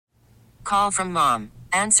call from mom.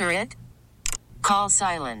 Answer it. Call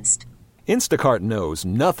silenced. Instacart knows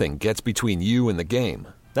nothing gets between you and the game.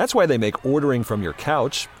 That's why they make ordering from your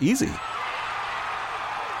couch easy.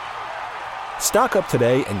 Stock up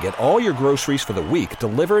today and get all your groceries for the week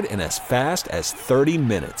delivered in as fast as 30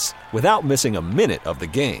 minutes without missing a minute of the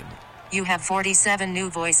game. You have 47 new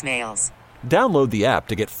voicemails. Download the app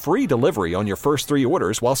to get free delivery on your first 3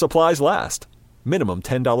 orders while supplies last. Minimum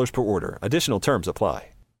 $10 per order. Additional terms apply.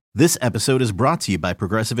 This episode is brought to you by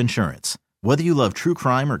Progressive Insurance. Whether you love true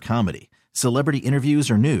crime or comedy, celebrity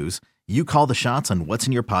interviews or news, you call the shots on what's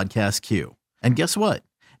in your podcast queue. And guess what?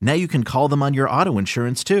 Now you can call them on your auto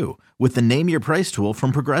insurance too with the Name Your Price tool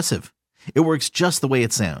from Progressive. It works just the way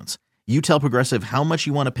it sounds. You tell Progressive how much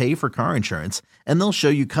you want to pay for car insurance, and they'll show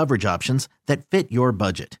you coverage options that fit your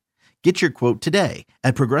budget. Get your quote today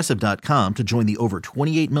at Progressive.com to join the over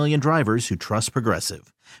 28 million drivers who trust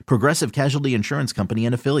Progressive. Progressive Casualty Insurance Company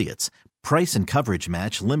and Affiliates. Price and coverage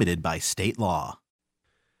match limited by state law.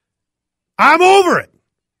 I'm over it.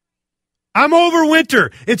 I'm over winter.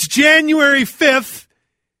 It's January 5th,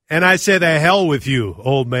 and I say the hell with you,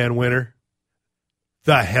 old man winter.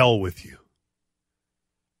 The hell with you.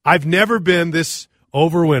 I've never been this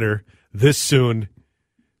over winter this soon.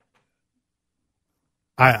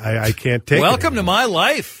 I can't take it. Welcome to my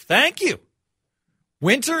life. Thank you.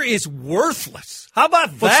 Winter is worthless. How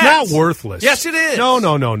about that? Well, it's not worthless. Yes, it is.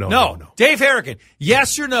 No. Dave Harrigan,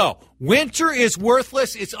 yes or no? Winter is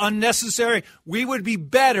worthless. It's unnecessary. We would be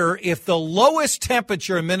better if the lowest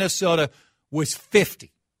temperature in Minnesota was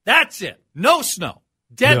 50. That's it. No snow.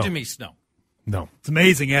 Dead to me snow. No. It's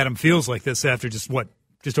amazing Adam feels like this after just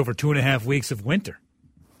over 2.5 weeks of winter.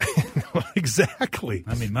 Exactly.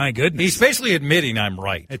 I mean, my goodness. He's basically admitting I'm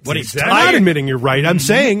right. I'm not admitting you're right. I'm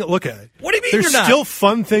saying, look at it. What do you mean There's you're not? still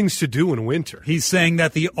fun things to do in winter. He's saying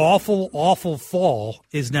that the awful, awful fall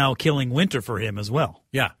is now killing winter for him as well.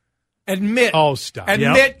 Yeah. Admit. Oh, stop.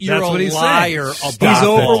 Admit you're That's a what he's liar saying. about He's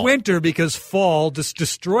over fall. winter because fall just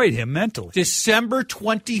destroyed him mentally. December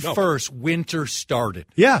 21st, winter started.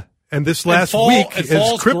 Yeah. And this last and week has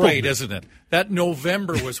fall's crippled great, me. isn't it? That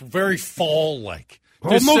November was very fall-like.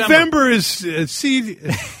 Well, November is just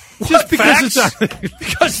because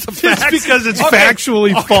it's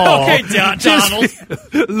factually fall. Okay, Donald.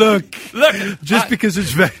 Look, just because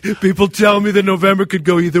it's people tell me that November could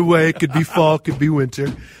go either way. It could be fall, could be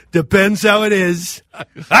winter. Depends how it is.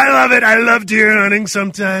 I love it. I love deer hunting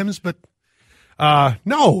sometimes, but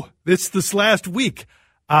no, it's this last week.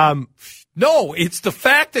 No, it's the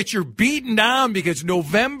fact that you're beaten down because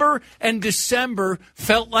November and December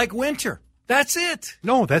felt like winter. That's it.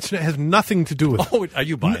 No, that has nothing to do with it. Oh, are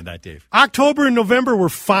you buying that, Dave? October and November were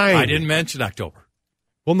fine. I didn't mention October.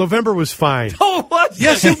 Well, November was fine. Oh, what?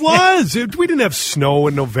 Yes, it was. We didn't have snow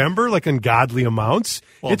in November, like ungodly amounts.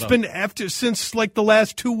 Well, it's been since like the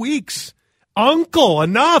last 2 weeks. Uncle,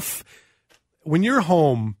 enough. When you're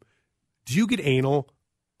home, do you get anal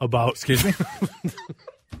about... Excuse me?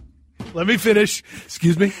 Let me finish.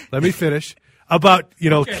 Excuse me. Let me finish. About,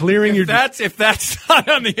 clearing your... If that's not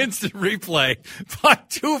on the instant replay, by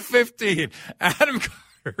 2:15, Adam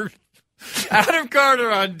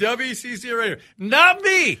Carter on WCC Radio. Not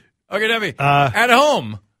me. Okay, not me. At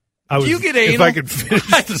home. Do you get anal? If I could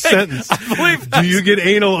finish the sentence. I believe do you get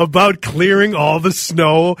anal about clearing all the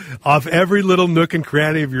snow off every little nook and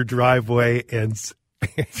cranny of your driveway and...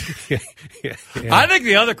 I think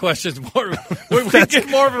the other question is more. We get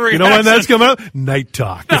more of a reaction. You know when that's coming up? Night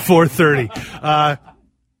talk at 4:30.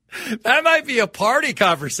 That might be a party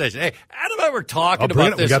conversation. Hey, Adam and I were talking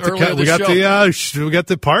about this earlier. We got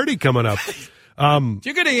the party coming up. Do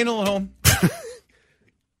you get anal at home?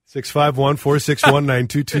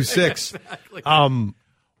 651-461-9226. Exactly.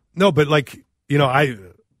 No, but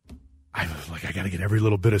I got to get every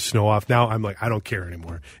little bit of snow off. Now I'm like, I don't care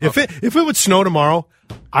anymore. If it would snow tomorrow,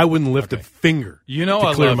 I wouldn't lift a finger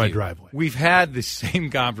to clear my driveway. We've had the same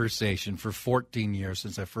conversation for 14 years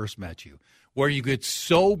since I first met you, where you get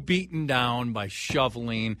so beaten down by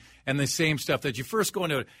shoveling and the same stuff that you first go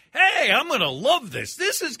into it, hey, I'm going to love this.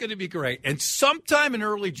 This is going to be great. And sometime in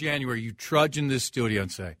early January, you trudge in this studio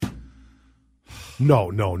and say,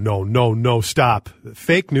 No, stop.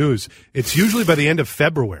 Fake news. It's usually by the end of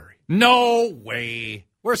February. no way.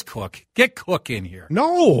 Where's Cook? Get Cook in here.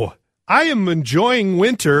 No, I am enjoying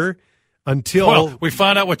winter until... Well, we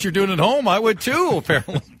found out what you're doing at home. I would too,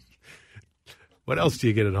 apparently. What else do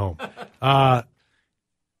you get at home?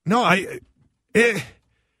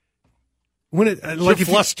 You're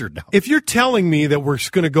flustered now. If you're telling me that we're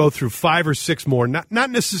going to go through 5 or 6 more, not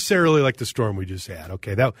necessarily like the storm we just had.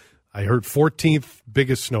 Okay, that I heard 14th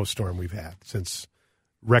biggest snowstorm we've had since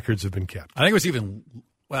records have been kept. I think it was even,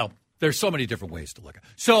 There's so many different ways to look at it.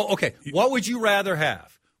 So, okay, what would you rather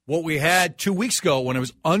have? What we had 2 weeks ago when it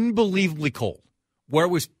was unbelievably cold, where it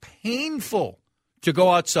was painful to go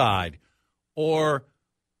outside, or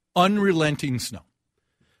unrelenting snow?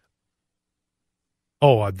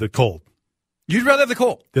 Oh, the cold. You'd rather have the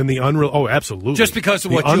cold Than the Oh, absolutely. just because of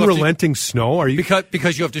the what you unrelenting snow? Are you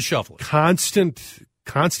because you have to shovel it.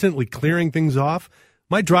 constantly clearing things off?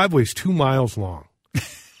 My driveway's 2 miles long.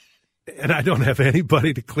 And I don't have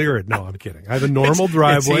anybody to clear it. No, I'm kidding. I have a normal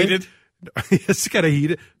driveway. It's heated. It's got to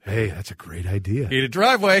heat it. Hey, that's a great idea. Heated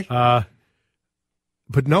driveway.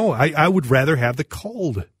 But no, I would rather have the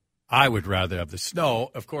cold. I would rather have the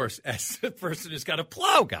snow, of course, as the person who's got a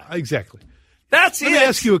plow guy. Exactly. That's Let me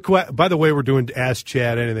ask you a question. By the way, we're doing Ask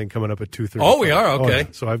Chad Anything coming up at 2:30. Oh, we are? Okay. Yeah.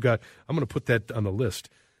 So I'm going to put that on the list.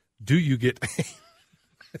 Do you get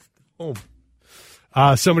home?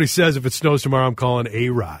 Somebody says if it snows tomorrow, I'm calling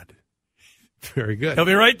A-Rod. Very good. He'll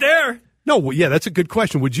be right there. No, well, yeah, that's a good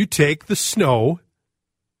question. Would you take the snow?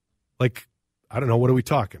 Like, I don't know, what are we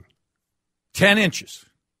talking? 10 inches.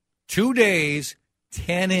 2 days,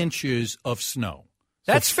 10 inches of snow.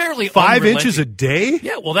 That's fairly 5 unrelenting. inches a day?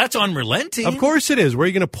 Yeah, well, that's unrelenting. Of course it is. Where are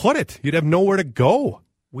you going to put it? You'd have nowhere to go.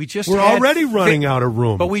 We're already running out of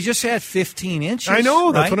room. But we just had 15 inches. I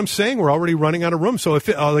know. That's right? what I'm saying. We're already running out of room. So if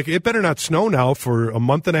it better not snow now for a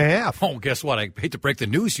month and a half. Oh, guess what? I hate to break the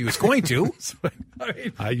news to you. It's going to. I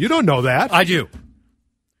mean, You don't know that. I do.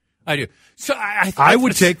 So I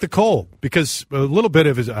would take the cold because a little bit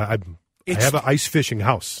of it. I have an ice fishing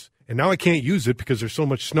house, and now I can't use it because there's so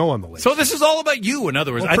much snow on the lake. So this is all about you, in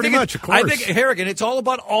other words. Well, pretty much, of course. I think, Harrigan, it's all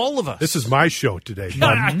about all of us. This is my show today,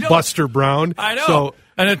 I know. Buster Brown. I know. So,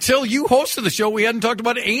 and until you hosted the show, we hadn't talked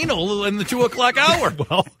about anal in the 2 o'clock hour.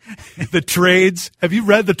 well, the trades. Have you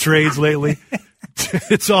read the trades lately?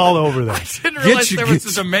 It's all over there. I didn't realize there was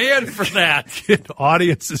a demand for that. Get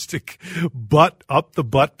audiences to butt up the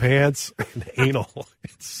butt pants and anal.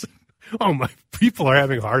 My people are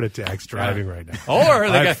having heart attacks driving right now. Or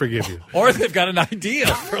I forgive you. Or they've got an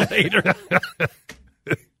idea for later.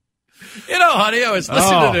 Honey, I was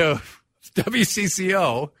listening to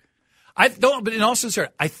WCCO. But in all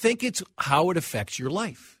sincerity, I think it's how it affects your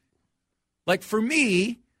life. Like for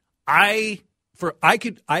me, I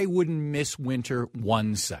wouldn't miss winter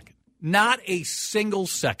 1 second. Not a single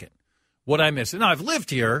second would I miss it. Now, I've lived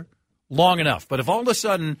here long enough, but if all of a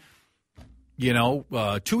sudden, 2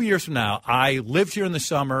 years from now, I lived here in the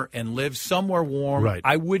summer and lived somewhere warm, right.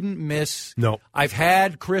 I wouldn't miss. No. I've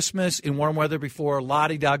had Christmas in warm weather before.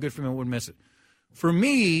 La-di-da, good for me. I wouldn't miss it. For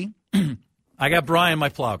me, I got Brian, my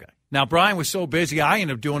plow guy. Now, Brian was so busy, I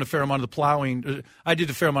ended up doing a fair amount of the plowing. I did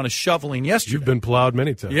a fair amount of shoveling yesterday. You've been plowed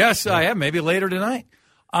many times. Yes, I have. Maybe later tonight.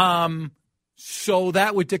 So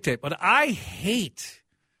that would dictate. But I hate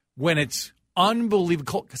when it's unbelievably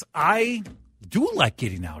cold because I do like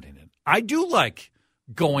getting out in it. I do like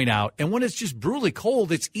going out. And when it's just brutally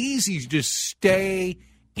cold, it's easy to just stay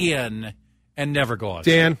in and never go outside.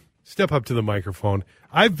 Dan, step up to the microphone.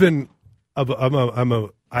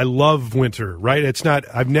 I love winter, right?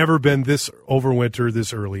 I've never been this over winter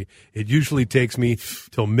this early. It usually takes me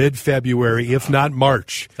till mid-February, if not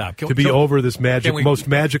March, to be over this most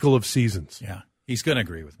magical of seasons. Yeah, he's going to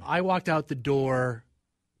agree with me. I walked out the door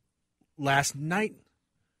last night,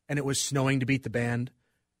 and it was snowing to beat the band,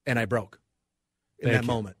 and I broke in that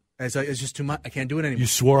moment. It's just too much. I can't do it anymore. You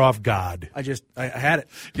swore off God. I had it.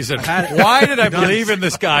 You said, why did I believe in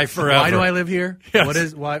this guy forever? Why do I live here?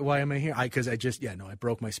 Yes. Why am I here? Because I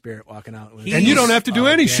broke my spirit walking out. And you don't have to do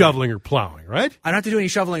any shoveling or plowing, right? I don't have to do any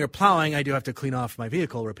shoveling or plowing. I do have to clean off my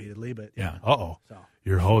vehicle repeatedly, but yeah. Uh-oh. So.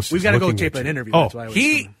 Your host We've got to go tape an interview. Oh, that's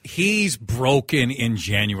why he's broken in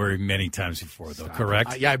January many times before, though,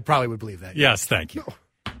 correct? Yeah, I probably would believe that. Yes, thank you.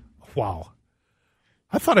 Wow.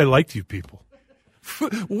 I thought I liked you people.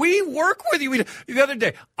 We work with you. The other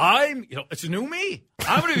day, it's a new me.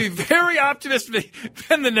 I'm going to be very optimistic.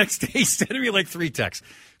 Then the next day, he's sending me like 3 texts.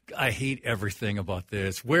 I hate everything about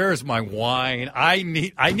this. Where is my wine? I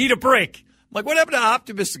need a break. I'm like, what happened to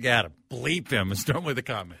optimistic Adam? Bleep him is normally the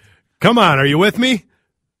comment. Come on, are you with me?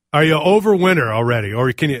 Are you over winter already,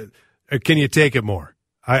 or can you take it more?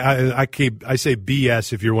 I say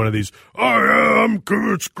BS if you're one of these. Oh yeah,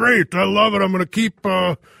 it's great. I love it. I'm going to keep.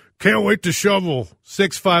 Can't wait to shovel.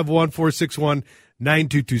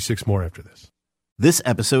 651-461-9226. More after this. This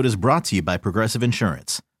episode is brought to you by Progressive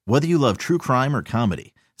Insurance. Whether you love true crime or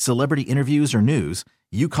comedy, celebrity interviews or news,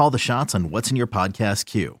 you call the shots on what's in your podcast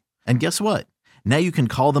queue. And guess what? Now you can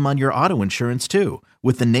call them on your auto insurance too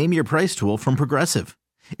with the Name Your Price tool from Progressive.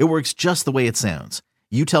 It works just the way it sounds.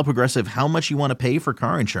 You tell Progressive how much you want to pay for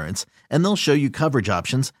car insurance, and they'll show you coverage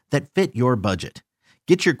options that fit your budget.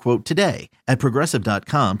 Get your quote today at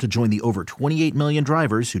Progressive.com to join the over 28 million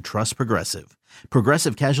drivers who trust Progressive.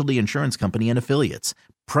 Progressive Casualty Insurance Company and Affiliates.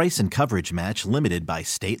 Price and coverage match limited by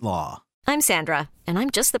state law. I'm Sandra, and I'm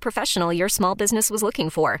just the professional your small business was looking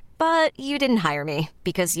for. But you didn't hire me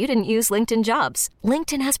because you didn't use LinkedIn Jobs.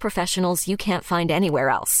 LinkedIn has professionals you can't find anywhere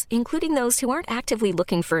else, including those who aren't actively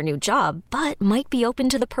looking for a new job, but might be open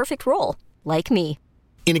to the perfect role, like me.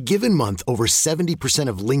 In a given month, over 70%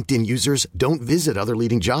 of LinkedIn users don't visit other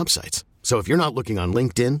leading job sites. So if you're not looking on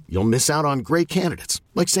LinkedIn, you'll miss out on great candidates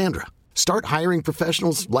like Sandra. Start hiring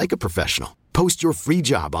professionals like a professional. Post your free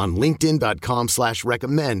job on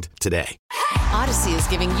linkedin.com/recommend today. Odyssey is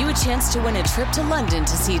giving you a chance to win a trip to London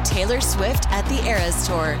to see Taylor Swift at the Eras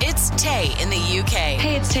Tour. It's Tay in the UK.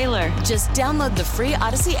 Hey, it's Taylor. Just download the free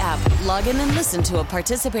Odyssey app, log in and listen to a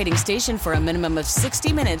participating station for a minimum of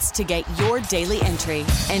 60 minutes to get your daily entry.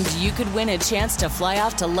 And you could win a chance to fly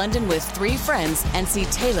off to London with 3 friends and see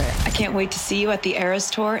Taylor. I can't wait to see you at the Eras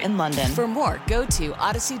Tour in London. For more, go to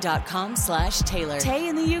odyssey.com/Taylor. Tay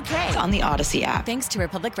in the UK. It's on the Odyssey app. Thanks to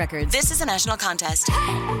Republic Records. This is a national contest.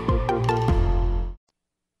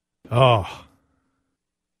 Oh.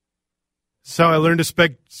 So I learned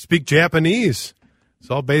to speak Japanese. It's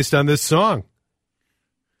all based on this song.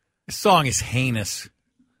 This song is heinous.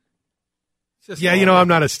 Yeah, you know, I'm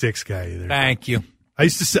not a Styx guy either. Thank you. I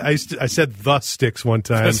said the Styx one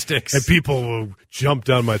time. The Styx. And people jumped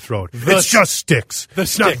down my throat. It's just Styx.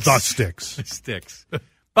 It's not the Styx. The Styx.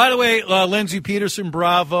 By the way, Lindsey Peterson,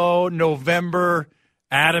 bravo. November,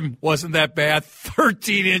 Adam, wasn't that bad.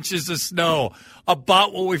 13 inches of snow.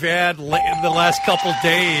 About what we've had in the last couple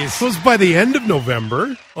days. It was by the end of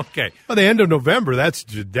November. Okay. By the end of November, that's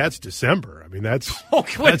December. I mean, that's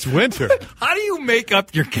winter. How do you make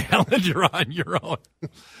up your calendar on your own?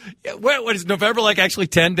 Yeah, what is November like actually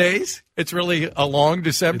 10 days? It's really a long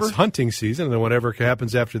December? It's hunting season, and then whatever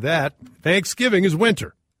happens after that, Thanksgiving is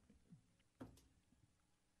winter.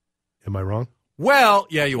 Am I wrong? Well,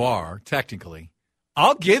 yeah, you are, technically.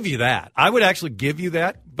 I'll give you that. I would actually give you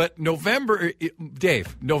that. But November,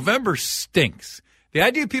 Dave, November stinks. The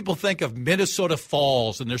idea people think of Minnesota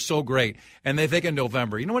Falls, and they're so great, and they think of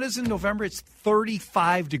November. You know what is in November? It's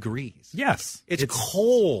 35 degrees. Yes. It's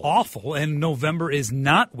cold. Awful. And November is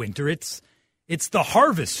not winter. It's the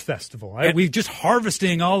harvest festival. Right? We're just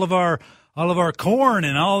harvesting all of our corn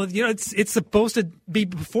and all. You know, it's supposed to be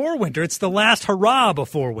before winter. It's the last hurrah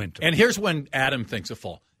before winter. And here's when Adam thinks of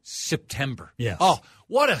fall. September. Yes. Oh,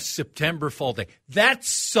 what a September fall day. That's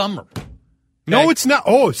summer. Okay? No, it's not.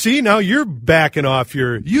 Oh, see, now you're backing off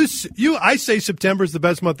I say September's the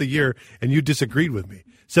best month of the year, and you disagreed with me.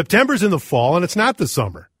 September's in the fall, and it's not the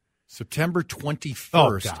summer. September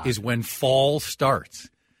 21st is when fall starts.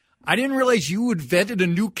 I didn't realize you invented a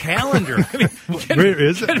new calendar. I mean, where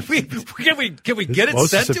is it? Can we get it most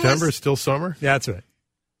sent of September to us? Is still summer? Yeah, that's right.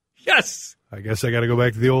 Yes. I guess I got to go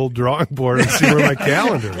back to the old drawing board and see where my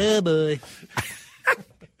calendar is. Oh, boy.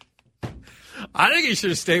 I think you should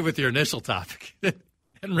have stayed with your initial topic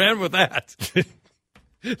and ran with that.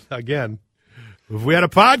 Again, if we had a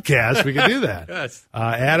podcast, we could do that. Yes.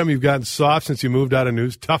 Adam, you've gotten soft since you moved out of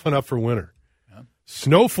news. Toughen up for winter. Yeah.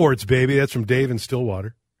 Snow forts, baby. That's from Dave in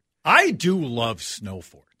Stillwater. I do love snow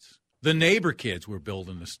forts. The neighbor kids were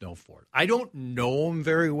building the snow fort. I don't know them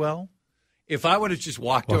very well. If I would have just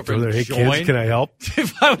walked over and hey, joined, kids, can I help?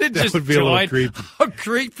 If I would have just would be joined, a little creepy. How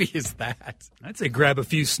creepy is that? I'd say grab a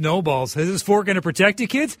few snowballs. Is this fort going to protect you,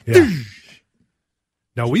 kids? Yeah.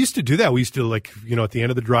 Now, we used to do that. We used to, at the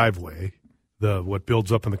end of the driveway, what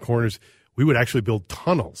builds up in the corners, we would actually build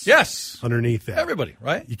tunnels. Yes. Underneath that. Everybody,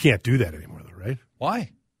 right? You can't do that anymore, though, right?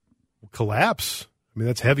 Why? Collapse. I mean,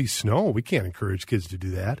 that's heavy snow. We can't encourage kids to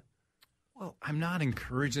do that. Well, I'm not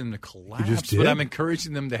encouraging them to collapse, You just did? but I'm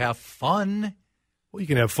encouraging them to have fun. Well, you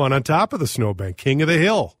can have fun on top of the snowbank. King of the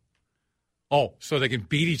hill. Oh, so they can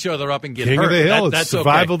beat each other up and get King hurt. of the hill. That's It's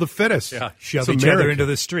survival okay. of the fittest. Yeah. Shove It's each other American. into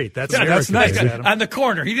the street. That's That's nice. nice. Adam. On the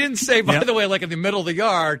corner. He didn't say, by the way, like in the middle of the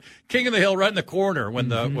yard, King of the Hill right in the corner when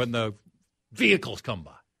the vehicles come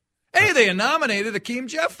by. Hey, they nominated Akeem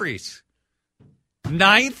Jeffries.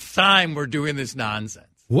 9th time we're doing this nonsense.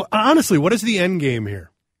 Well, honestly, what is the end game here?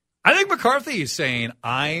 I think McCarthy is saying,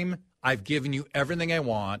 I've given you everything I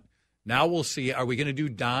want. Now we'll see. Are we going to do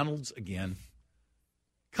Donald's again?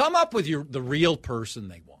 Come up with the real person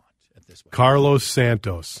they want at this point. Carlos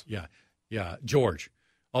Santos. Yeah, George.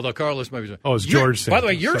 Although Carlos might be. Oh, it's George Santos. By the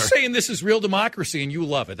way, you're Sorry. saying this is real democracy and you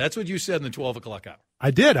love it. That's what you said in the 12 o'clock hour.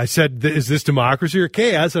 I did. I said, is this democracy or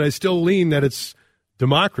chaos? And I still lean that it's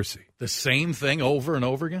democracy. The same thing over and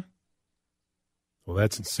over again? Well,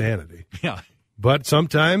 that's insanity. Yeah. But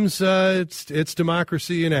sometimes it's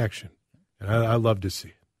democracy in action. And I love to see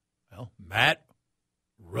it. Well, Matt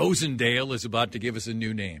Rosendale is about to give us a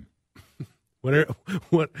new name.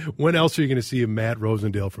 When else are you going to see a Matt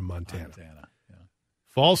Rosendale from Montana? Yeah.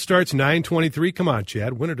 Fall starts 9:23. Come on,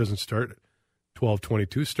 Chad. Winter doesn't start at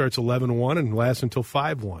 12:22. Starts 11:01 and lasts until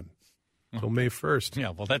 5:01. Until May 1st. Yeah,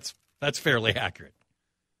 well, that's fairly accurate.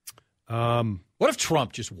 What if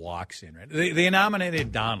Trump just walks in, right? They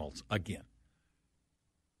nominated Donald again.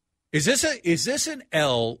 Is this an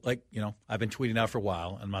L, like, I've been tweeting out for a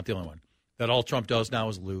while, and I'm not the only one, that all Trump does now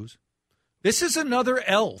is lose? This is another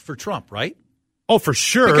L for Trump, right? Oh, for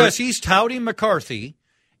sure. Because he's touting McCarthy,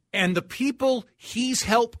 and the people he's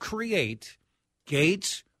helped create,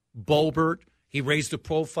 Gates, Boebert, he raised the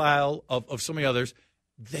profile of so many others,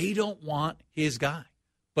 they don't want his guy.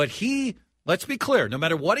 But let's be clear, no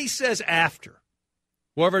matter what he says after,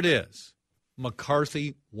 whoever it is,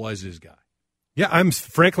 McCarthy was his guy. Yeah, I'm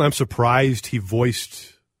surprised he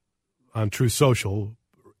voiced on Truth Social,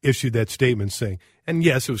 issued that statement saying, and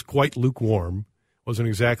yes, it was quite lukewarm. Wasn't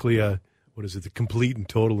exactly the complete and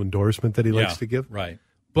total endorsement that he likes to give. Right.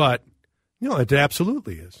 But, it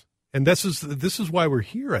absolutely is. And this is why we're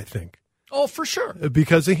here, I think. Oh, for sure.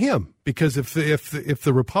 Because of him. Because if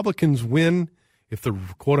the Republicans win, if the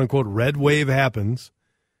quote-unquote red wave happens,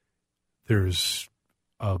 there's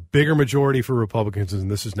a bigger majority for Republicans,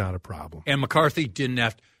 and this is not a problem. And McCarthy didn't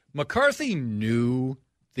have to. McCarthy knew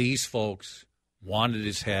these folks wanted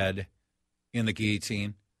his head in the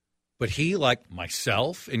guillotine, but he, like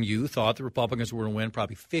myself and you, thought the Republicans were going to win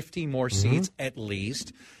probably 15 more seats at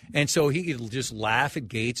least. And so he could just laugh at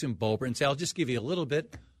Gates and Boebert and say, I'll just give you a little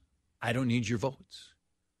bit. I don't need your votes.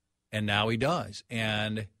 And now he does.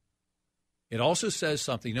 And it also says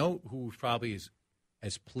something. Who probably is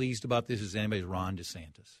as pleased about this as anybody is Ron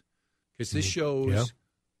DeSantis. Because this shows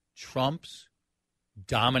Trump's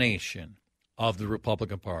domination of the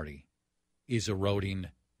Republican Party is eroding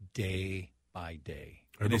day by day.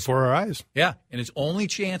 Right before our eyes. Yeah. And his only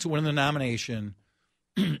chance of winning the nomination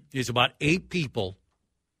is about 8 people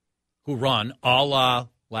who run, a la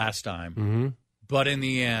last time. Mm-hmm. But in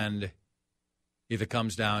the end, if it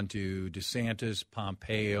comes down to DeSantis,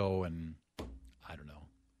 Pompeo, and I don't know.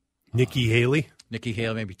 Nikki Haley,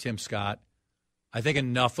 maybe Tim Scott. I think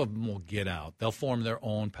enough of them will get out. They'll form their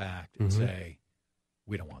own pact and say,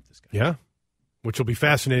 we don't want this guy. Yeah, which will be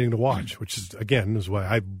fascinating to watch, which is why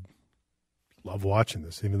I love watching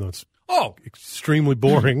this, even though it's extremely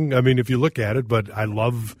boring. I mean, if you look at it, but I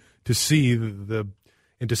love to see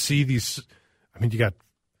to see these. I mean, you got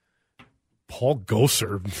Paul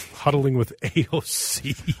Gosar huddling with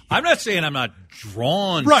AOC. I'm not saying I'm not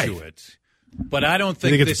drawn to it, but I don't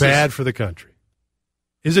think it's bad for the country.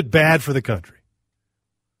 Is it bad for the country?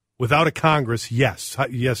 Without a Congress, yes,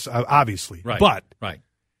 obviously. Right. But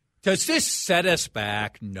does this set us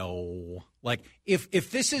back? No. Like, if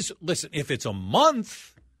this is, listen, if it's a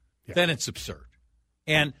month, then it's absurd.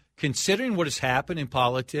 And considering what has happened in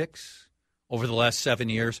politics over the last 7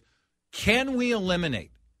 years, can we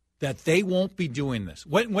eliminate that they won't be doing this?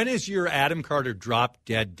 When is your Adam Carter drop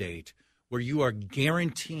dead date where you are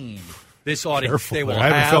guaranteeing this audience they will I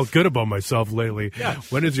haven't felt good about myself lately. Yeah.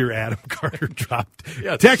 When is your Adam Carter dropped?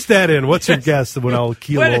 Text that in. What's your guess when I'll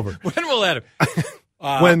keel over? When will Adam?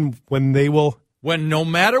 When they will? When no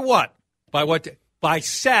matter what, by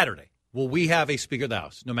Saturday, will we have a Speaker of the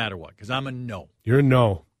House? No matter what, because I'm a no. You're a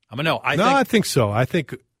no. I'm a no. I think so. I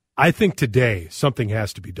think today something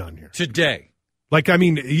has to be done here. Today. Like, I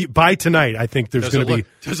mean, by tonight, I think there's going to be.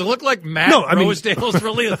 Does it look like Matt Rosedale's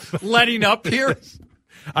really letting up here?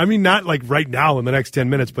 I mean, not like right now in the next 10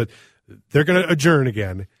 minutes, but they're going to adjourn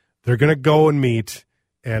again. They're going to go and meet,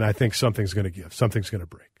 and I think something's going to give. Something's going to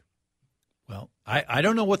break. Well, I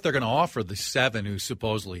don't know what they're going to offer the 7 who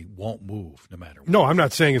supposedly won't move no matter what. No, I'm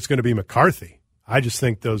not saying it's going to be McCarthy. I just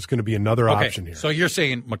think there's going to be another option here. So you're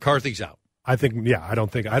saying McCarthy's out? I think, I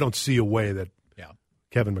don't see a way that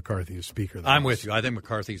Kevin McCarthy is Speaker of the House. I'm with you. I think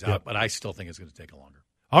McCarthy's out, but I still think it's going to take longer.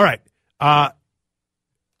 All right.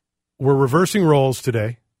 We're reversing roles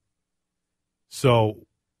today, so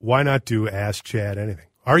why not do Ask Chad Anything?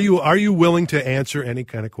 Are you willing to answer any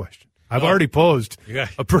kind of question? I've already posed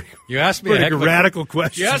a pretty radical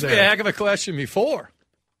question. You asked me a heck of a question before.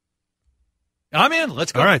 I'm in.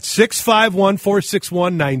 Let's go. All right,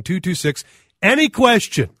 651-461-9226. Any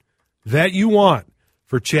question that you want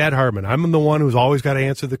for Chad Hartman. I'm the one who's always got to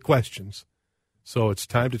answer the questions. So it's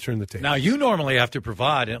time to turn the tape. Now, you normally have to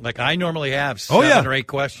provide it. Like, I normally have 7 or 8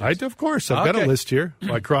 questions. Of course. I've got a list here.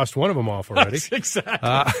 So I crossed one of them off already. Exactly.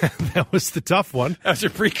 That was the tough one. That was your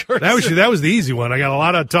precursor. That was the easy one. I got a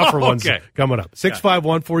lot of tougher ones coming up.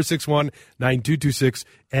 651-461-9226.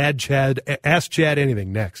 Ask Chad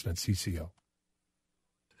anything next on CCO.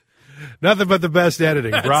 Nothing but the best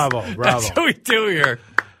editing. Bravo. That's what we do here.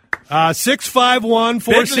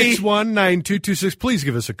 651-461-9226. Please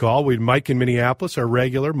give us a call. Mike in Minneapolis, our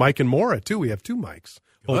regular. Mike and Mora, too. We have 2 mics.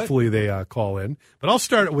 Good. Hopefully they call in. But I'll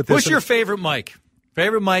start with this. Who's your favorite Mike?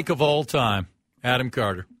 Favorite Mike of all time? Adam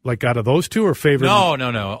Carter. Like out of those 2 or favorite?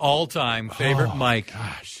 No. All time favorite Mike.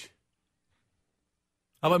 Gosh.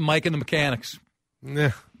 How about Mike and the Mechanics?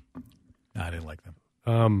 Nah. No, I didn't like them.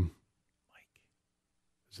 Mike.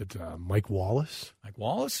 Is it Mike Wallace? Mike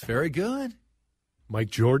Wallace, very good. Mike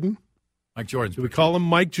Jordan? Mike Jordan. Do we call him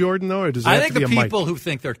Mike Jordan, though, or does it I have think to be the a Mike? people who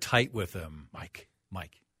think they're tight with him, Mike. A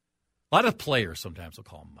lot of players sometimes will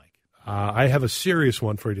call him Mike. I have a serious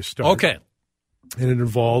one for you to start. Okay. And it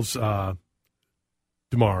involves Damar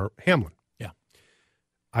Hamlin. Yeah.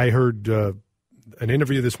 I heard an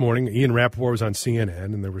interview this morning. Ian Rappaport was on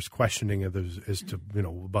CNN, and there was questioning as to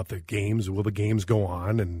about the games. Will the games go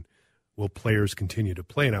on, and will players continue to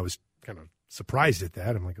play? And I was kind of surprised at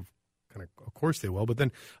that. I'm like, of course they will. But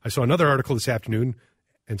then I saw another article this afternoon,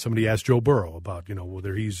 and somebody asked Joe Burrow about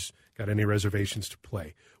whether he's got any reservations to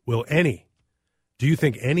play. Do you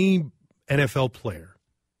think any NFL player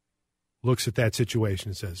looks at that situation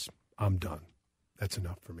and says, I'm done? That's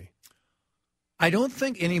enough for me. I don't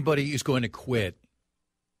think anybody is going to quit,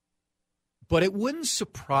 but it wouldn't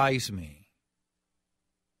surprise me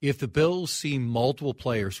if the Bills see multiple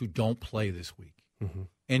players who don't play this week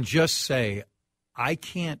and just say, I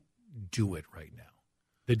can't do it right now.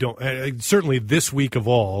 They don't. Certainly this week of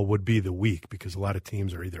all would be the week because a lot of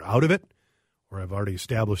teams are either out of it or have already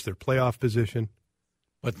established their playoff position.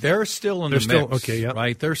 But they're still in the mix,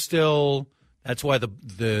 right? They're still – that's why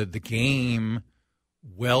the game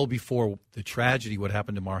well before the tragedy, what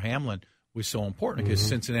happened to Damar Hamlin, was so important because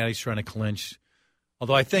Cincinnati's trying to clinch.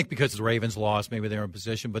 Although I think because the Ravens lost, maybe they were in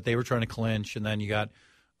position, but they were trying to clinch. And then you got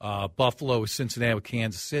Buffalo with Cincinnati with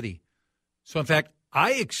Kansas City. So, in fact,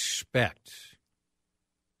 I expect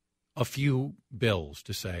a few Bills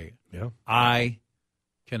to say, I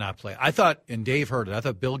cannot play. I thought, and Dave heard it, I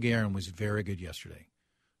thought Bill Guerin was very good yesterday,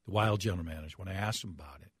 the Wild general manager, when I asked him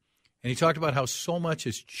about it. And he talked about how so much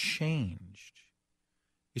has changed,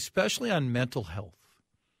 especially on mental health,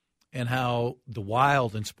 and how the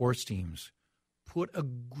Wild and sports teams put a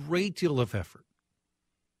great deal of effort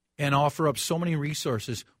and offer up so many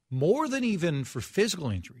resources, more than even for physical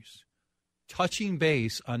injuries, touching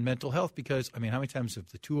base on mental health. Because, I mean, how many times have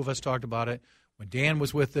the two of us talked about it? When Dan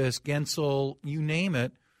was with us, Gensel, you name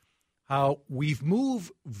it, how we've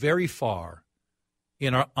moved very far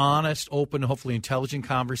in our honest, open, hopefully intelligent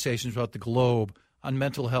conversations about the globe on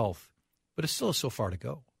mental health. But it's still so far to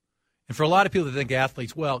go. And for a lot of people that think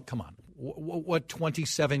athletes, well, come on, what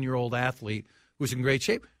 27-year-old athlete who's in great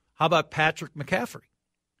shape? How about Patrick McCaffrey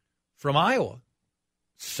from Iowa,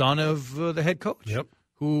 son of the head coach,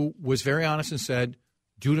 who was very honest and said,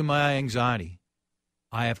 due to my anxiety,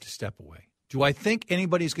 I have to step away. Do I think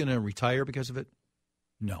anybody's going to retire because of it?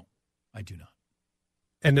 No, I do not.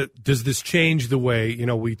 And does this change the way,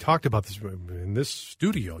 we talked about this in this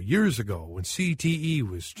studio years ago when CTE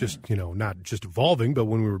was just, not just evolving, but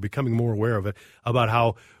when we were becoming more aware of it, about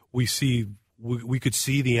how we could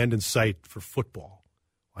see the end in sight for football.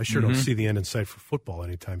 I sure don't see the end in sight for football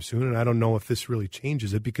anytime soon, and I don't know if this really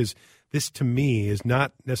changes it, because this, to me, is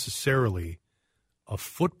not necessarily a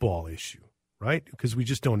football issue, right? Because we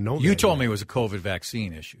just don't know. You told me it was a COVID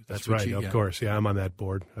vaccine issue. That's right, of course. Yeah, I'm on that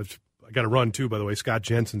board. I got to run, too, by the way. Scott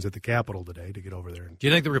Jensen's at the Capitol today to get over there. Do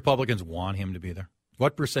you think the Republicans want him to be there?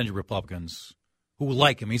 What percentage of Republicans who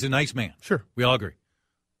like him? He's a nice man. Sure. We all agree.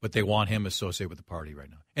 But they want him associated with the party right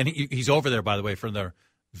now. And he's over there, by the way, for their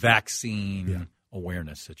vaccine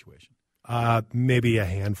awareness situation. Maybe a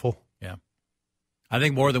handful. Yeah. I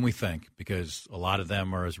think more than we think, because a lot of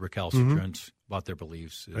them are as recalcitrant about their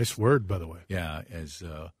beliefs. Nice word, by the way. Yeah, as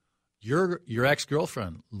your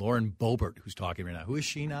ex-girlfriend, Lauren Boebert, who's talking right now. Who is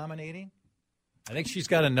she nominating? I think she's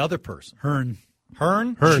got another person. Hearn,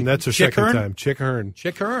 that's her Chick second Hearn? time. Chick Hearn.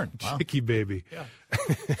 Wow. Chicky baby. Yeah.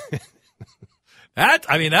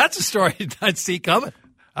 That's a story I'd see coming.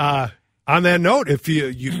 On that note, if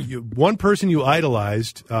you one person you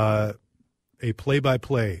idolized, a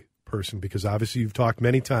play-by-play person, because obviously you've talked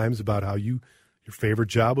many times about how your favorite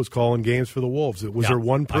job was calling games for the Wolves. Was there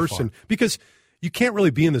one person? Because you can't really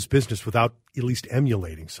be in this business without at least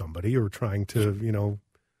emulating somebody or trying to,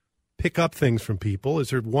 pick up things from people? Is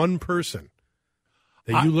there one person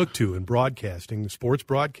that you look to in broadcasting, sports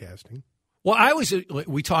broadcasting? Well,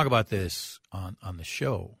 we talk about this on the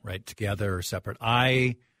show, right, together or separate.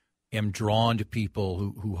 I am drawn to people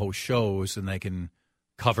who host shows, and they can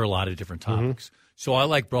cover a lot of different topics. Mm-hmm. So I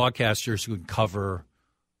like broadcasters who can cover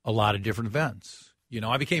a lot of different events.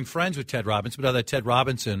 I became friends with Ted Robinson, but Ted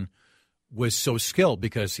Robinson was so skilled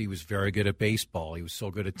because he was very good at baseball. He was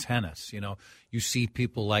so good at tennis. You see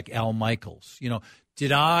people like Al Michaels.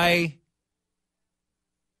 Did I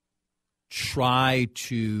try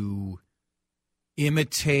to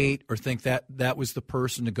imitate or think that was the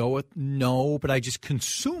person to go with? No, but I just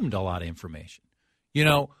consumed a lot of information.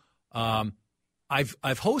 I've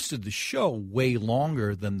hosted the show way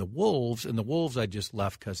longer than the Wolves, and the Wolves I just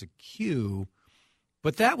left because of Q.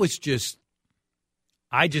 But that was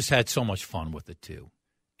I just had so much fun with it too.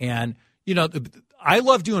 And, I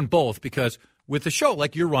love doing both because with the show,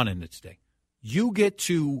 like you're running it today, you get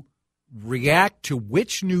to react to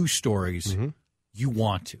which news stories you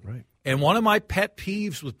want to. Right. And one of my pet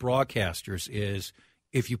peeves with broadcasters is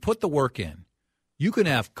if you put the work in, you can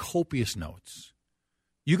have copious notes.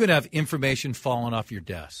 You can have information falling off your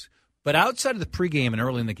desk. But outside of the pregame and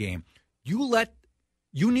early in the game, you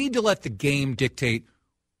need to let the game dictate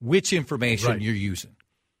which information you're using.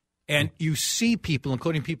 And you see people,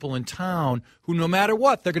 including people in town, who no matter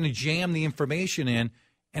what, they're going to jam the information in,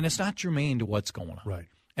 and it's not germane to what's going on. Right.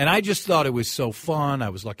 And I just thought it was so fun. I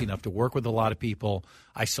was lucky enough to work with a lot of people.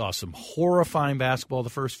 I saw some horrifying basketball the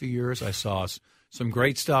first few years. I saw some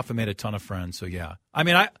great stuff. I made a ton of friends. So, yeah. I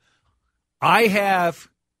mean, I have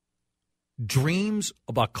dreams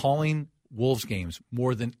about calling Wolves games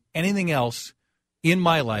more than anything else in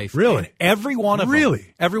my life. Really? And every one of them.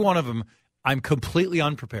 Really? Every one of them, I'm completely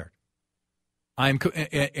unprepared. Most of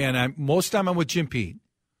the time I'm with Jim Pete,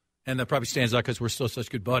 and that probably stands out because we're still such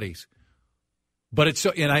good buddies. But it's so,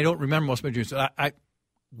 and I don't remember most of my dreams. I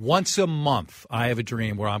once a month I have a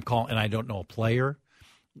dream where I'm calling, and I don't know a player.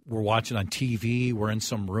 We're watching on TV. We're in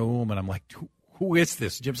some room, and I'm like, who is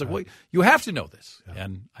this? Jim's like, well, you have to know this,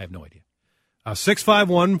 and I have no idea.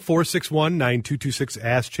 651-461-9226.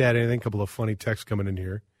 Ask Chad anything. A couple of funny texts coming in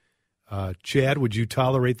here. Chad, would you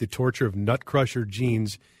tolerate the torture of Nut Crusher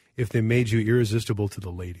jeans if they made you irresistible to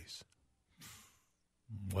the ladies?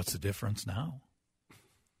 What's the difference now?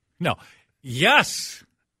 No. Yes.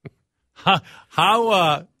 How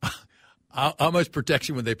much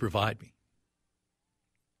protection would they provide me?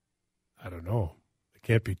 I don't know. It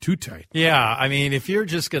can't be too tight. Yeah, I mean, if you're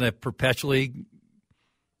just going to perpetually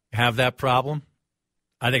have that problem,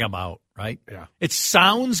 I think I'm out, right? Yeah. It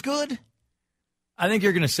sounds good. I think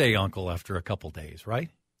you're going to say uncle after a couple days, right?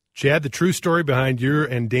 Chad, the true story behind your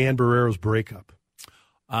and Dan Barrero's breakup.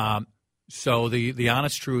 So the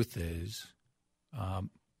honest truth is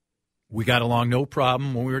we got along no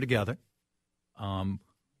problem when we were together. The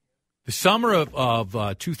summer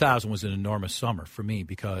of 2000 was an enormous summer for me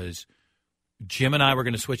because Jim and I were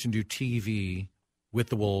going to switch and do TV with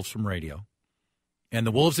the Wolves from radio. And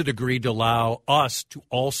the Wolves had agreed to allow us to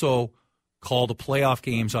also call the playoff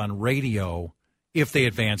games on radio if they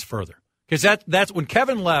advance further. Because that's when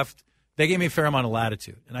Kevin left, they gave me a fair amount of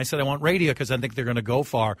latitude. And I said I want radio because I think they're going to go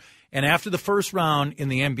far. And after the first round in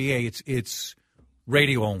the NBA, it's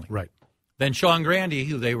radio only. Right. Then Sean Grandy,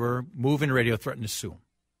 who they were moving to radio, threatened to sue him.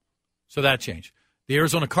 So that changed. The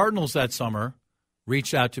Arizona Cardinals that summer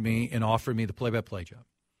reached out to me and offered me the play-by-play job.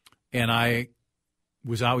 And I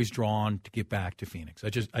was always drawn to get back to Phoenix. I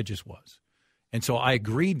just was. And so I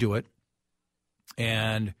agreed to it.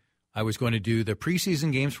 And I was going to do the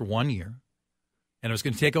preseason games for 1 year. And I was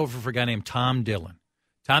going to take over for a guy named Tom Dillon.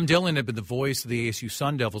 Tom Dillon had been the voice of the ASU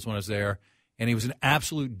Sun Devils when I was there. And he was an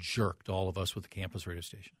absolute jerk to all of us with the campus radio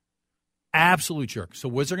station. Absolute jerk. So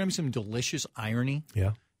was there going to be some delicious irony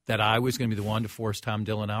that I was going to be the one to force Tom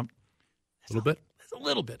Dillon out? A little bit? A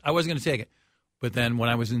little bit. I wasn't going to take it. But then when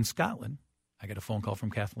I was in Scotland, I got a phone call from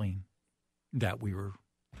Kathleen that we were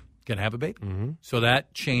going to have a baby. Mm-hmm. So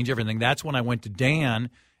that changed everything. That's when I went to Dan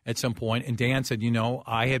at some point, and Dan said,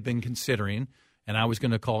 I had been considering, and I was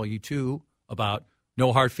going to call you too, about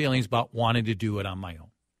no hard feelings about wanting to do it on my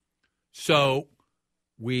own. So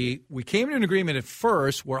we came to an agreement at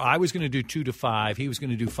first where I was going to do 2 to 5. He was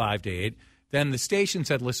going to do 5 to 8. Then the station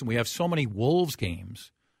said, listen, we have so many Wolves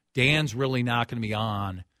games. Dan's really not going to be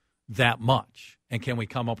on that much. And can we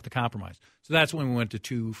come up with a compromise? So that's when we went to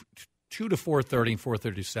 2 to 4:30 and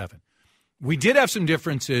 4:30 to 7. We did have some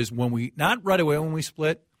differences not right away when we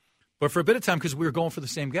split, but for a bit of time because we were going for the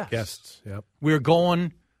same guests. Yep. We were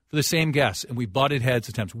going for the same guests, and we butted heads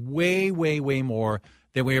at times way, way, way more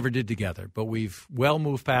than we ever did together. But we've well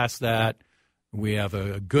moved past that. We have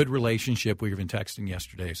a good relationship. We've been texting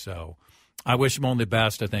yesterday, so I wish him only the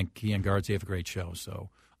best. I think he and Guardsy have a great show, so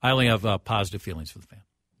I only have positive feelings for the fan.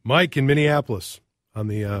 Mike in Minneapolis on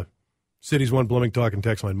the Cities One Blooming Talk and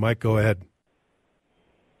text line. Mike, go ahead.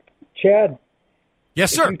 Chad.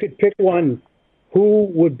 Yes, sir. If you could pick one, who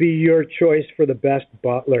would be your choice for the best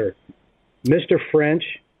butler? Mr. French,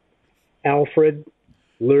 Alfred,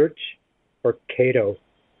 Lurch, or Cato?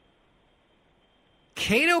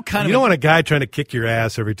 Cato kind of... You don't want a guy trying to kick your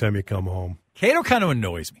ass every time you come home. Cato kind of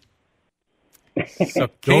annoys me. So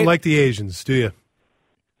Don't like the Asians, do you?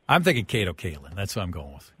 I'm thinking Cato Kalin. That's what I'm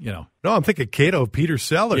going with. No, I'm thinking Cato Peter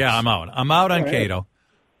Sellers. Yeah, I'm out. I'm out on Cato.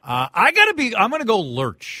 I'm going to go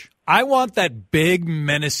Lurch. I want that big,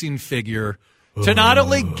 menacing figure to not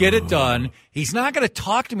only get it done, he's not going to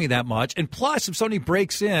talk to me that much. And plus, if somebody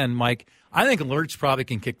breaks in, Mike, I think Lurch probably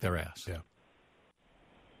can kick their ass. Yeah.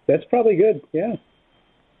 That's probably good, yeah.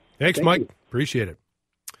 Thanks, Thank Mike. you. Appreciate it.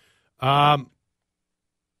 A1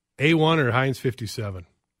 or Heinz 57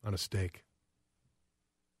 on a steak?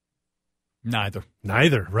 Neither,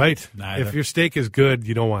 right? Neither. If your steak is good,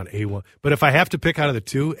 you don't want A1. But if I have to pick out of the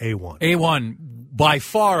two, A1. A1, by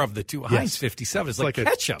far of the two. Yes. Heinz 57 is like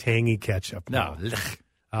ketchup. A tangy ketchup. No.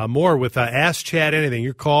 More with Ask Chad Anything.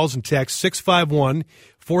 Your calls and texts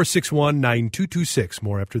 651-461-9226.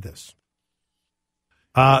 More after this.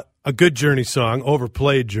 A good Journey song,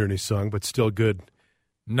 overplayed Journey song, but still good.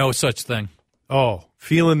 No such thing. Oh,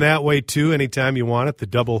 feeling that way too anytime you want it, the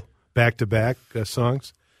double back-to-back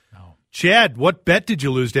songs. No. Chad, what bet did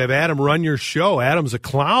you lose to have Adam run your show? Adam's a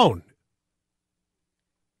clown.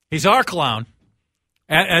 He's our clown.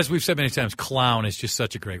 As we've said many times, clown is just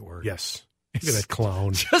such a great word. Yes. Look at that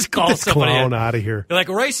clown. Just call Get that somebody clown out of here. Like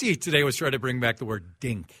Ricey today was trying to bring back the word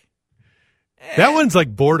dink. That one's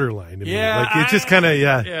like borderline to me. Yeah. Like it's just kind of,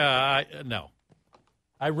 no.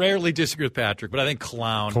 I rarely disagree with Patrick, but I think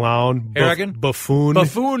clown. Harrigan? Buffoon.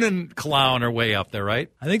 Buffoon and clown are way up there,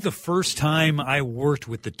 right? I think the first time I worked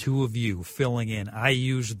with the two of you filling in, I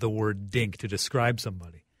used the word dink to describe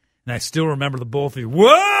somebody. And I still remember the both of you.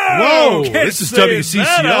 Whoa! This is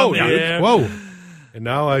WCCO, dude. Yeah. Whoa. And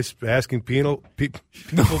now I'm asking people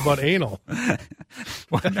about anal.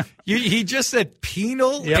 He just said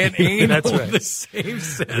penal and anal That's right. in the same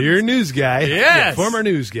sentence. You're a news guy. Yes. Former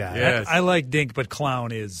news guy. Yes. I like dink, but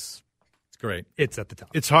clown is... It's great. It's at the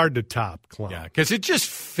top. It's hard to top clown. Yeah, because it just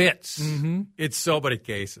fits. Mm-hmm. It's so many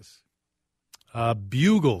cases.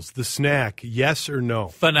 Bugles, the snack, yes or no?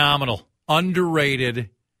 Phenomenal. Underrated.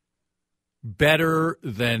 Better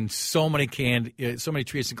than so many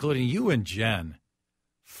treats, including you and Jen.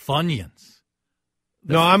 Funyuns.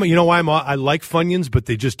 I like Funyuns, but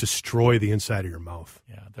they just destroy the inside of your mouth.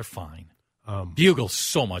 Yeah, they're fine. Bugles,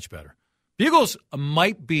 so much better. Bugles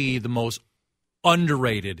might be the most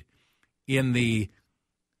underrated in the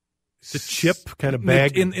chip kind of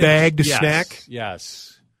bagged snack.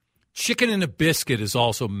 Yes. Chicken and a biscuit is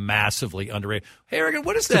also massively underrated. Hey, Harrigan,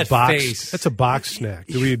 what is that face? That's a box snack.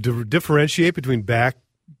 Do we differentiate between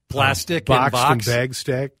plastic boxed and and bag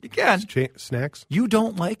stack? You can. Snacks? You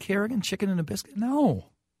don't like Harrigan chicken and a biscuit? No.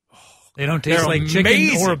 They don't taste like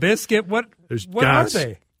chicken or a biscuit? What are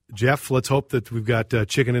they? Jeff, let's hope that we've got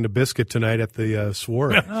chicken and a biscuit tonight at the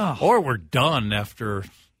Swore. Or we're done after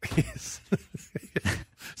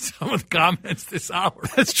some of the comments this hour.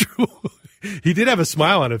 That's true. He did have a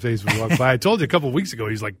smile on his face when he walked by. I told you a couple of weeks ago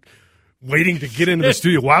he's like waiting to get into the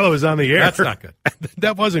studio while I was on the air. That's not good.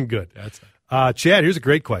 That wasn't good. Chad, here's a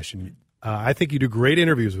great question. I think you do great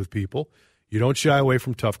interviews with people. You don't shy away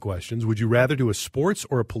from tough questions. Would you rather do a sports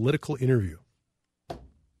or a political interview?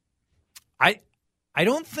 I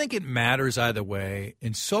don't think it matters either way,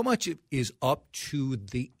 and so much is up to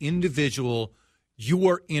the individual you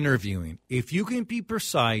are interviewing. If you can be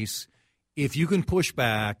precise, if you can push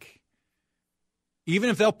back, even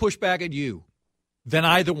if they'll push back at you, then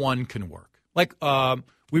either one can work. Like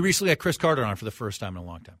we recently had Chris Carter on for the first time in a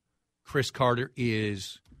long time. Chris Carter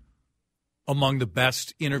is among the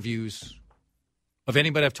best interviews of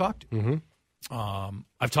anybody I've talked to. Mm-hmm.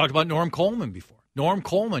 I've talked about Norm Coleman before. Norm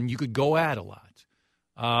Coleman, you could go at a lot.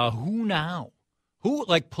 Who now? Who,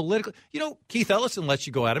 like, politically? Keith Ellison lets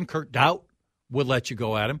you go at him. Kurt Doubt would let you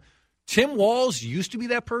go at him. Tim Walz used to be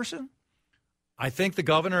that person. I think the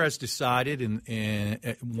governor has decided,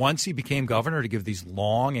 once he became governor, to give these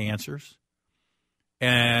long answers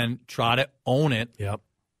and try to own it. Yep.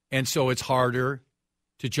 And so it's harder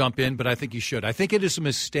to jump in, but I think you should. I think it is a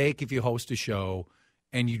mistake if you host a show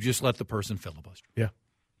and you just let the person filibuster. Yeah.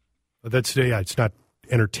 It's not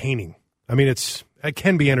entertaining. I mean, it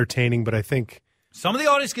can be entertaining, but I think some of the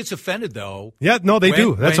audience gets offended, though. Yeah, no, they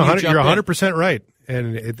do. That's 100. You're 100% right.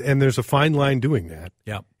 And there's a fine line doing that.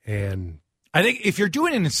 Yeah. And I think if you're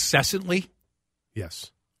doing it incessantly.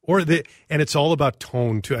 Yes. And it's all about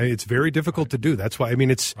tone too. I mean, it's very difficult to do. That's why,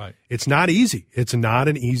 it's not easy. It's not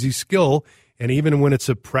an easy skill. And even when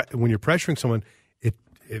when you're pressuring someone,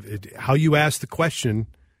 how you ask the question,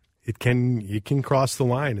 it can cross the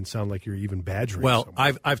line and sound like you're even badgering. Well,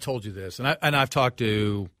 someone. I've told you this, and I've talked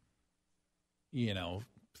to,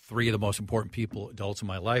 3 of the most important adults in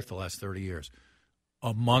my life the last 30 years.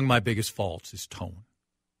 Among my biggest faults is tone,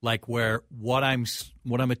 like where what I'm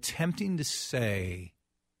attempting to say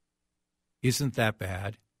isn't that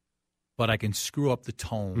bad, but I can screw up the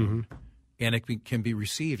tone, and it can be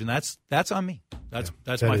received, and that's on me. That's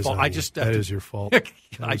my fault. That is your fault.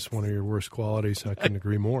 That's one of your worst qualities. I couldn't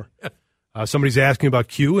agree more. Somebody's asking about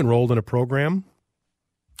Q enrolled in a program.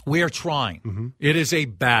 We are trying. It is a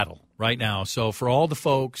battle right now. So for all the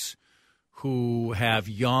folks who have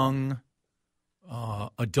young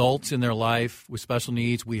adults in their life with special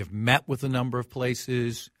needs, we have met with a number of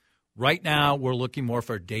places. Right now, we're looking more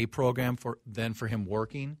for a day program than for him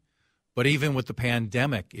working. But even with the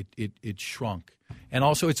pandemic, it shrunk. And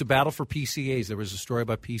also, it's a battle for PCAs. There was a story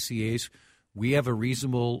about PCAs. We have a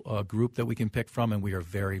reasonable group that we can pick from, and we are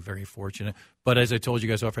very, very fortunate. But as I told you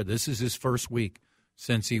guys off air, this is his first week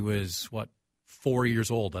since he was, 4 years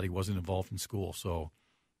old that he wasn't involved in school. So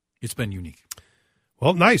it's been unique.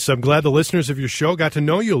 Well, nice. I'm glad the listeners of your show got to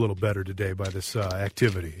know you a little better today by this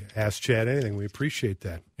activity. Ask Chad anything. We appreciate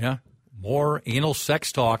that. Yeah. More anal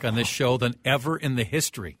sex talk on this show than ever in the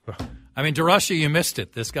history. I mean, DeRusha, you missed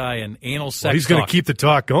it. This guy and anal sex talk. He's going to keep the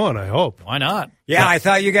talk going, I hope. Why not? Yeah, I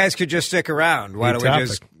thought you guys could just stick around. Why don't we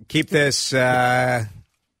just keep this,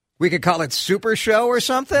 we could call it Super Show or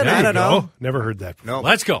something? I don't know. Never heard that before. Nope.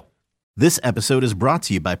 Let's go. This episode is brought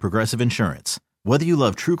to you by Progressive Insurance. Whether you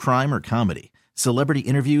love true crime or comedy, celebrity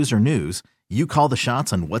interviews or news, you call the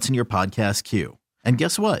shots on what's in your podcast queue. And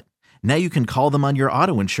guess what? Now you can call them on your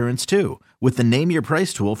auto insurance too with the Name Your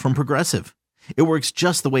Price tool from Progressive. It works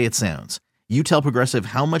just the way it sounds. You tell Progressive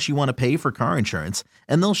how much you want to pay for car insurance,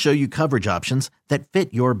 and they'll show you coverage options that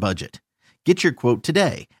fit your budget. Get your quote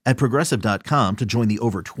today at Progressive.com to join the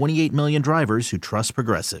over 28 million drivers who trust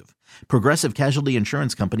Progressive. Progressive Casualty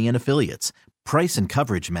Insurance Company and Affiliates. Price and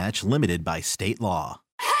coverage match limited by state law.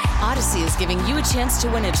 Odyssey is giving you a chance to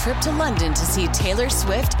win a trip to London to see Taylor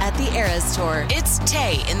Swift at the Eras Tour. It's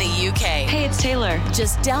Tay in the UK. Hey, it's Taylor.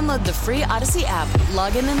 Just download the free Odyssey app,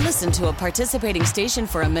 log in and listen to a participating station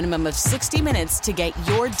for a minimum of 60 minutes to get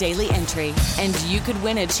your daily entry. And you could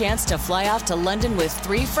win a chance to fly off to London with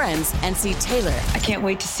 3 friends and see Taylor. I can't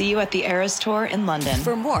wait to see you at the Eras Tour in London.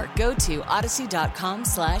 For more, go to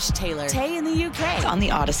odyssey.com/Taylor. Tay in the UK. It's on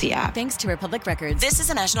the Odyssey app. Thanks to Republic Records. This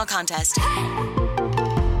is a national contest.